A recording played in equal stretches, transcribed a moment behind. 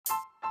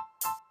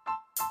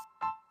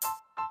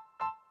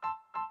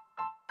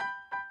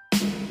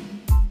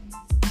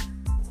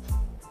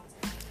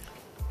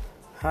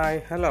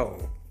Hi,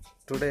 hello.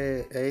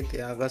 Today, 8th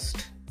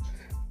August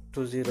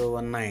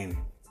 2019.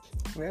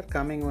 We are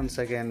coming once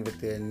again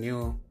with a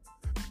new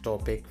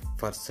topic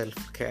for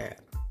self care.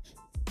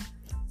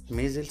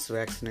 Measles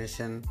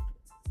vaccination.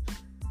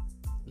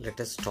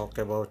 Let us talk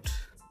about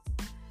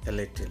a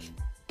little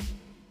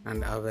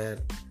and aware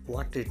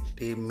what it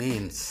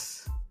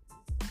means.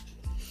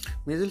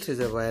 Measles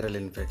is a viral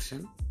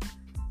infection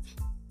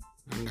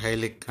and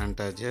highly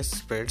contagious,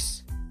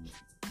 spreads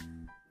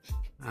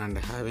and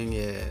having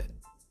a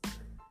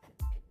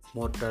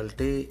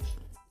mortality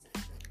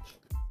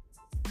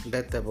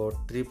death about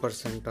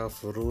 3% of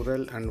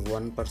rural and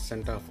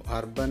 1% of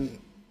urban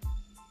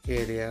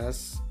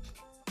areas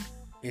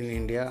in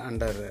India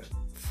under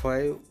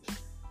 5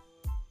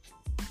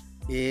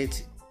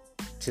 age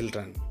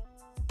children.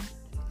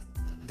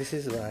 This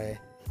is why,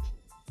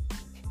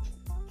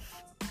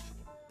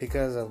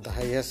 because of the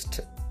highest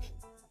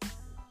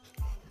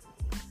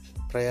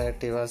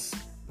priority was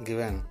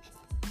given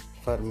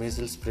for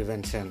measles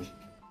prevention,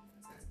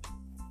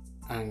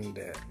 and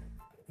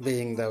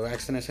being the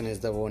vaccination is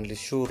the only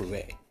sure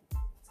way.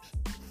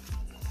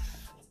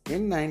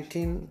 In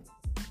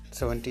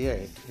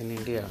 1978 in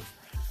India,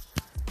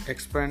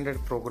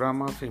 expanded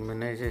program of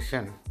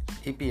immunization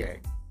EPI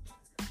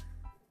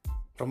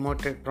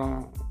promoted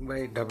by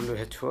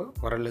WHO,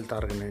 World Health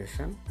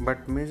Organization,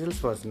 but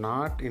measles was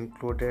not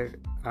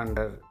included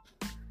under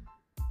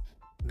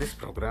this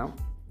program,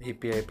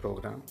 EPI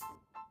program,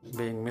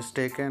 being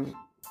mistaken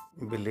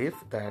belief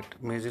that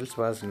measles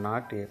was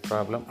not a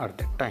problem at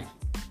that time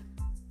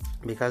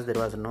because there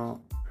was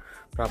no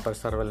proper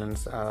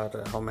surveillance or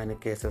how many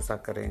cases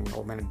occurring,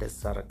 how many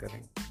deaths are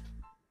occurring.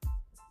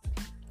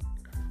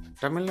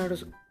 Tamil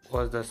Nadu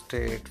was the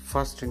state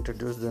first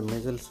introduced the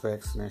measles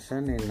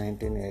vaccination in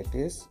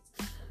 1980s,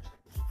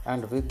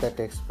 and with that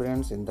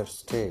experience in that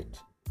state,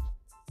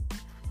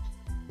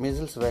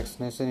 measles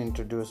vaccination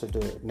introduced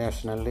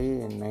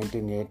nationally in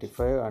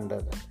 1985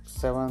 under the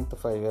 7th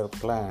 5-year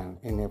plan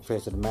in a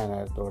phased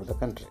manner throughout the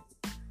country.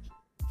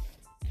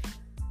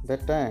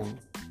 That time,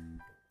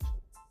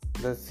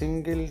 the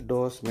single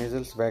dose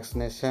measles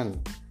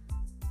vaccination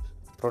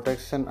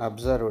protection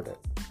observed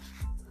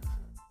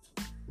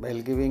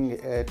while giving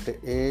at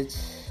age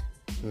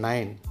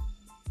 9,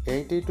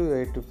 80 to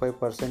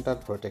 85% are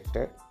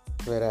protected,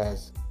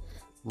 whereas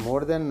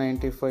more than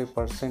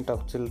 95%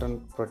 of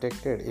children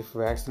protected if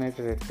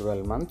vaccinated at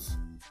 12 months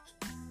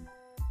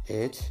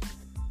age,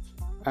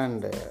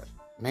 and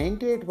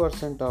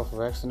 98% of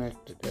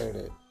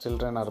vaccinated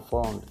children are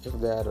found if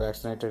they are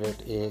vaccinated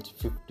at age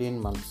 15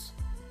 months.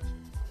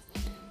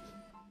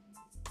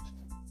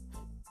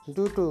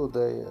 Due to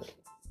the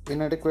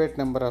inadequate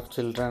number of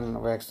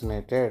children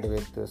vaccinated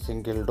with a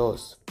single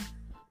dose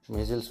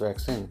measles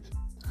vaccine,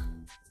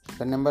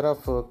 the number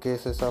of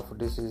cases of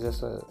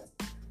diseases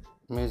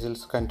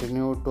measles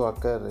continue to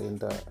occur in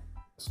the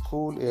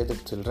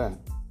school-aged children,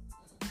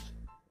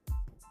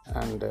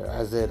 and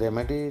as a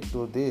remedy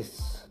to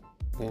this,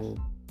 in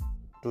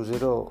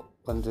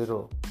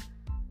 2010,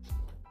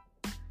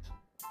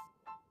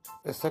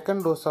 a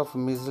second dose of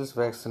measles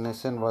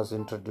vaccination was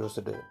introduced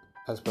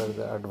as per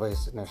the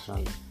advice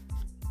nationally.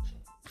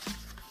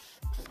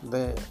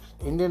 The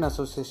Indian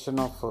Association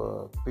of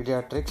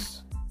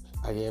Pediatrics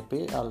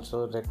IAP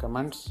also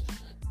recommends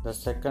the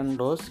second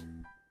dose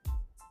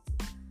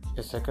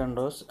as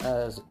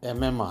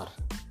MMR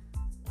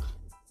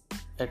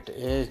at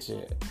age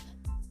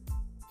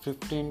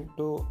 15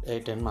 to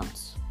 18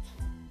 months.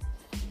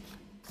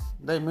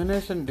 The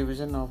Immunization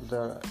Division of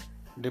the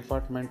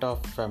Department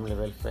of Family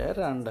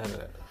Welfare under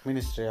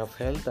Ministry of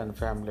Health and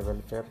Family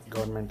Welfare,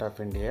 Government of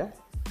India,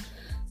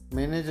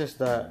 manages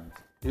the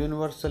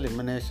Universal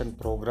Immunization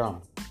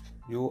Program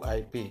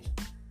UIP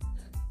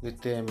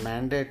with a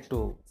mandate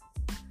to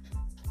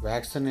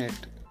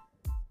vaccinate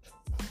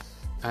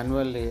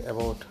annually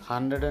about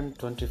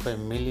 125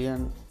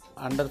 million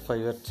under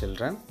 5-year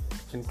children,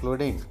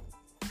 including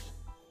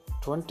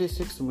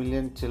 26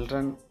 million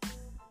children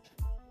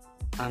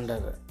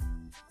under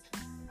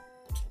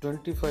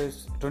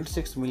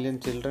 26 million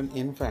children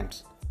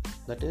infants,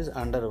 that is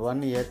under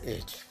 1 year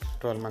age,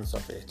 12 months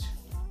of age.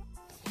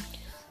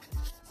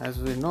 As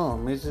we know,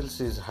 measles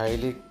is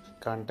highly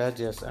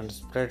contagious and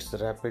spreads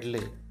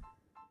rapidly.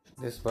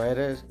 This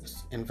virus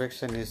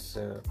infection is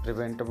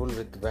preventable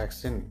with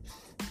vaccine,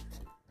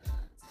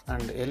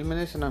 and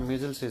elimination of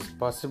measles is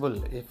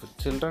possible if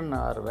children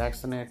are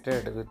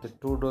vaccinated with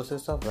 2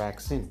 doses of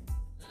vaccine.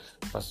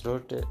 First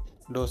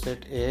dose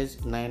at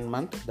age 9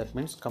 months, that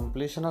means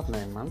completion of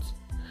 9 months,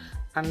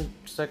 and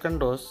second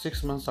dose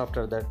 6 months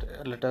after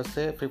that, let us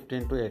say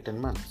 15 to 18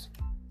 months.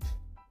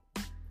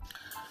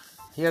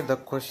 Here the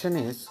question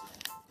is,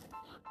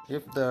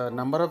 if the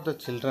number of the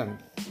children,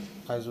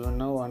 as we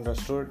now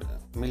understood,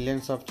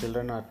 millions of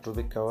children are to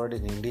be covered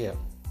in India.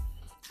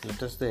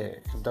 Let us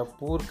say if the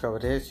poor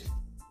coverage,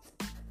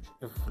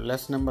 if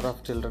less number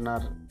of children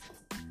are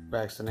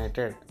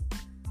vaccinated,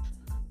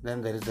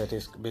 then there is a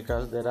risk,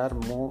 because there are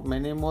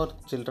many more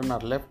children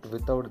are left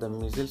without the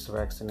measles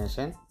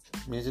vaccination,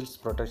 measles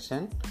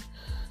protection.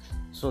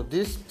 So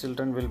these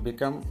children will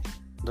become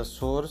the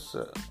source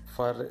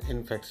for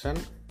infection.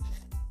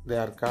 They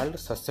are called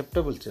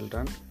susceptible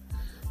children,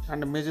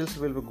 and measles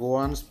will go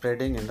on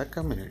spreading in the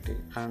community,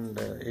 and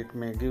it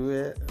may give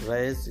a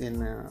rise in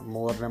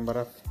more number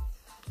of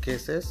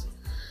cases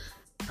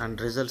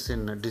and results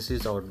in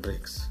disease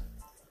outbreaks.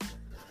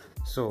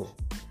 So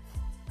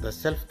the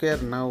self-care,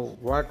 now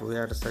what we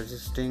are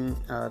suggesting,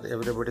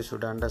 everybody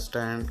should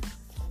understand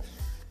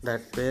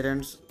that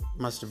parents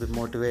must be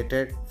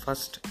motivated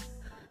first,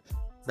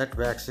 that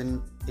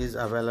vaccine is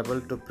available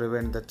to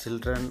prevent the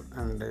children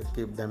and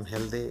keep them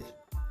healthy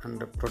and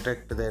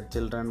protect their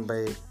children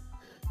by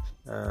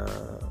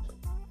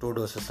 2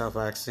 doses of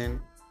vaccine,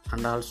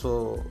 and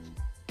also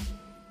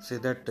see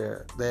that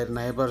their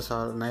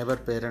neighbor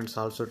parents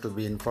also to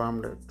be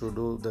informed to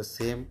do the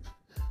same,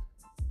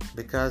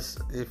 because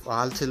if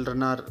all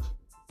children are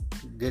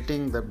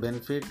getting the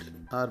benefit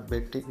or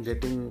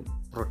getting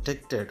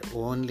protected,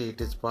 only it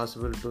is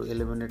possible to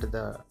eliminate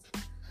the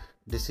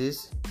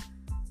disease,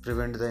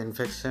 prevent the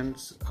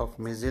infections of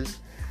measles,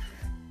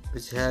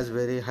 which has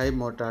very high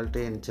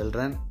mortality in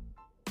children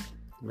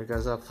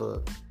because of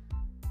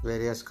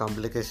various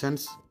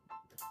complications.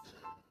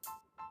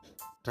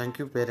 Thank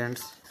you,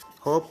 parents.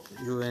 Hope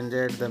you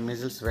enjoyed the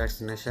measles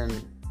vaccination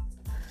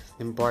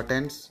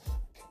importance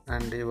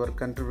and your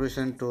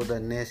contribution to the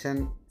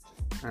nation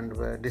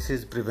and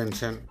disease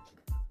prevention.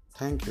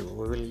 Thank you.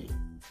 We will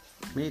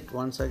meet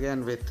once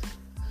again with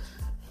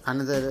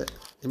another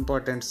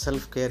important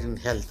self-care in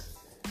health.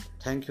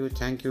 Thank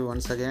you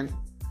once again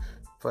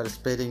for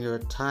sparing your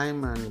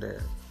time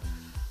and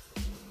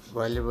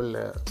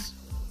valuable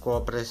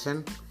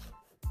cooperation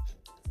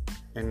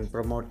in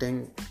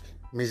promoting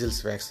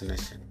measles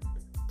vaccination.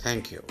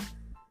 Thank you.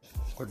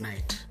 Good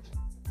night.